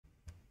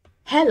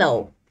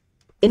Hello,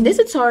 in this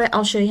tutorial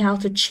I'll show you how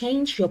to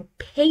change your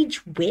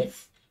page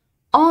width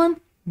on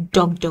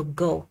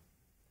Duckduckgo.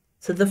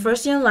 So the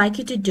first thing I'd like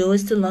you to do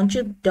is to launch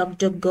your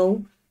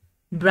Duckduckgo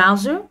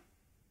browser.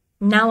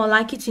 Now I'd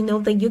like you to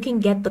know that you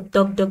can get the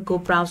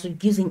Duckduckgo browser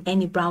using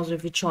any browser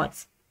of your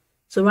choice.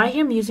 So right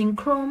here I'm using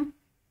Chrome.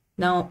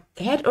 Now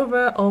head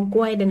over or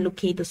go ahead and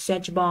locate the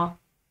search bar,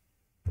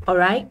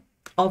 alright,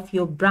 of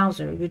your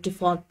browser, your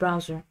default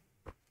browser.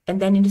 And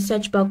then in the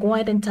search bar, go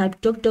ahead and type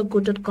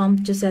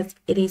duckduckgo.com just as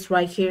it is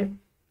right here.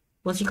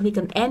 Once you click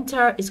on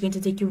enter, it's going to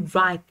take you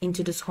right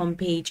into this home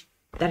page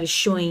that is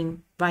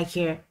showing right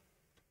here.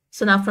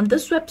 So now from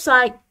this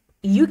website,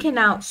 you can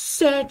now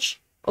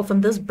search, or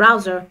from this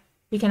browser,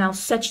 you can now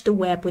search the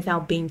web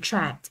without being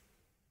tracked.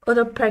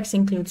 Other perks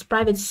includes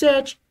private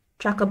search,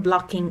 tracker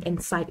blocking,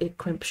 and site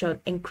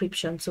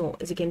encryption. So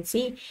as you can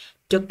see,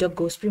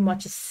 Duckduckgo is pretty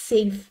much a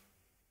safe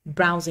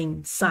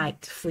browsing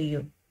site for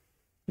you.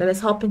 Now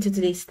let's hop into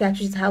today's step,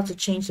 which is how to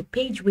change the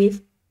page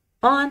width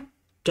on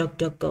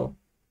Duckduckgo.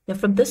 Now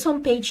from this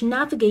home page,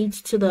 navigate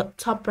to the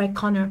top right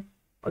corner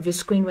of your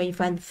screen where you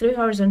find the three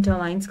horizontal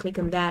lines. Click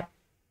on that,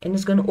 and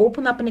it's going to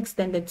open up an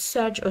extended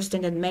search or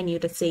standard menu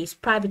that says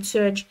private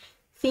search,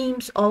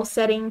 themes, all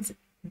settings,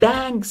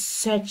 bang,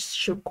 search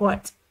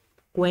shortcut.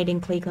 Go ahead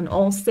and click on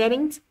all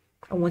settings,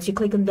 and once you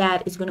click on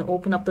that, it's going to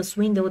open up this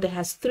window that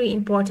has three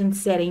important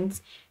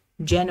settings: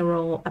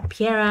 general,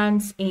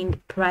 appearance,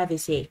 and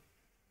privacy.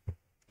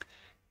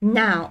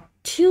 Now,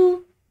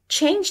 to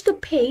change the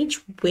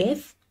page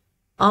width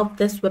of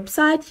this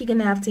website, you're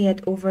gonna have to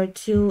head over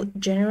to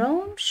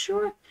general. I'm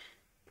sure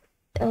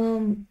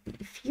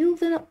if you're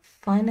gonna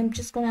find, I'm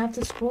just gonna have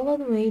to scroll all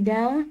the way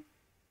down,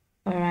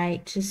 all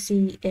right, to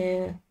see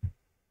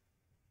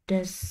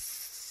this.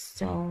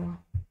 So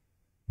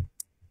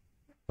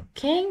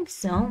okay,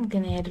 so I'm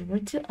gonna head over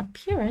to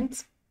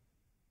appearance.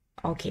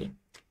 Okay,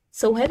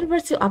 so head over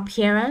to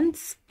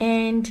appearance,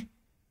 and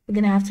we're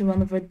gonna have to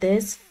run over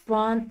this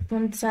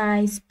font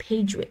size,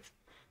 page width.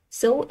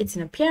 So it's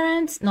an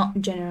appearance,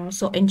 not general.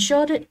 So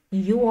ensure that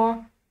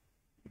you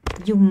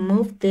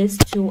move this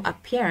to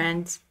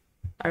appearance.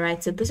 All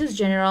right, so this is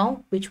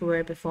general, which we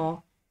were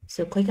before.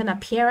 So click on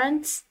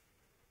appearance,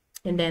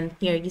 and then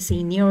here you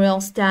see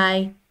neural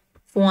style,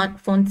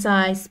 font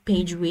size,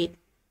 page width.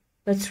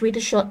 Let's read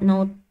a short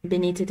note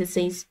beneath it. It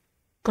says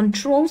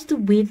controls the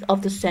width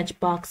of the search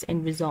box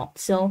and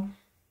results. So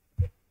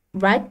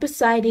right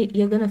beside it,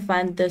 you're gonna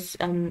find this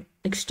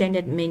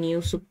extended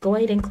menu. So go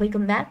ahead and click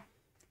on that.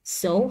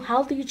 So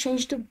how do you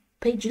change the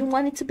page? Do you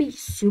want it to be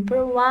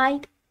super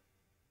wide?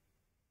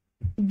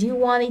 Do you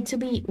want it to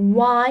be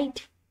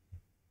wide?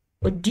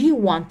 Or do you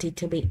want it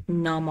to be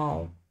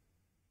normal?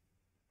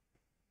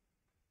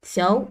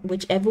 So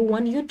whichever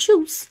one you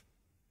choose.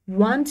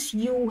 Once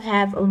you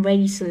have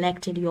already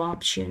selected your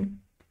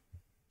option,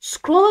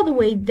 scroll all the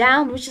way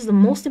down, which is the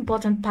most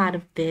important part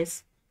of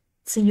this.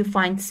 So you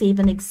find save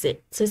and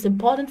exit. So it's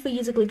important for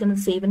you to click on the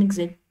save and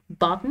exit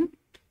button.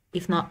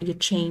 If not, your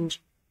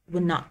change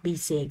will not be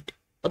saved,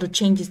 or the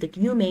changes that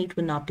you made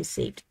will not be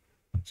saved.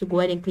 So go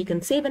ahead and click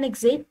on save and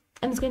exit,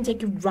 and it's going to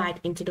take you right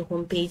into the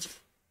home page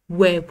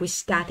where we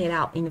started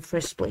out in the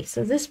first place.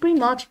 So this is pretty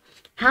much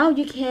how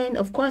you can,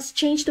 of course,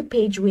 change the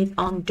page width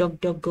on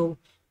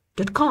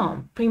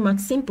duckduckgo.com. Pretty much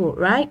simple,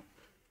 right?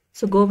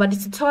 So go over the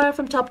tutorial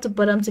from top to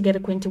bottom to get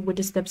acquainted with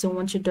the steps, and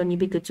once you're done,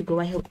 you'll be good to go.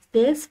 I hope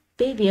this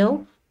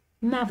video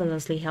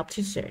marvelously helped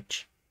you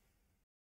search.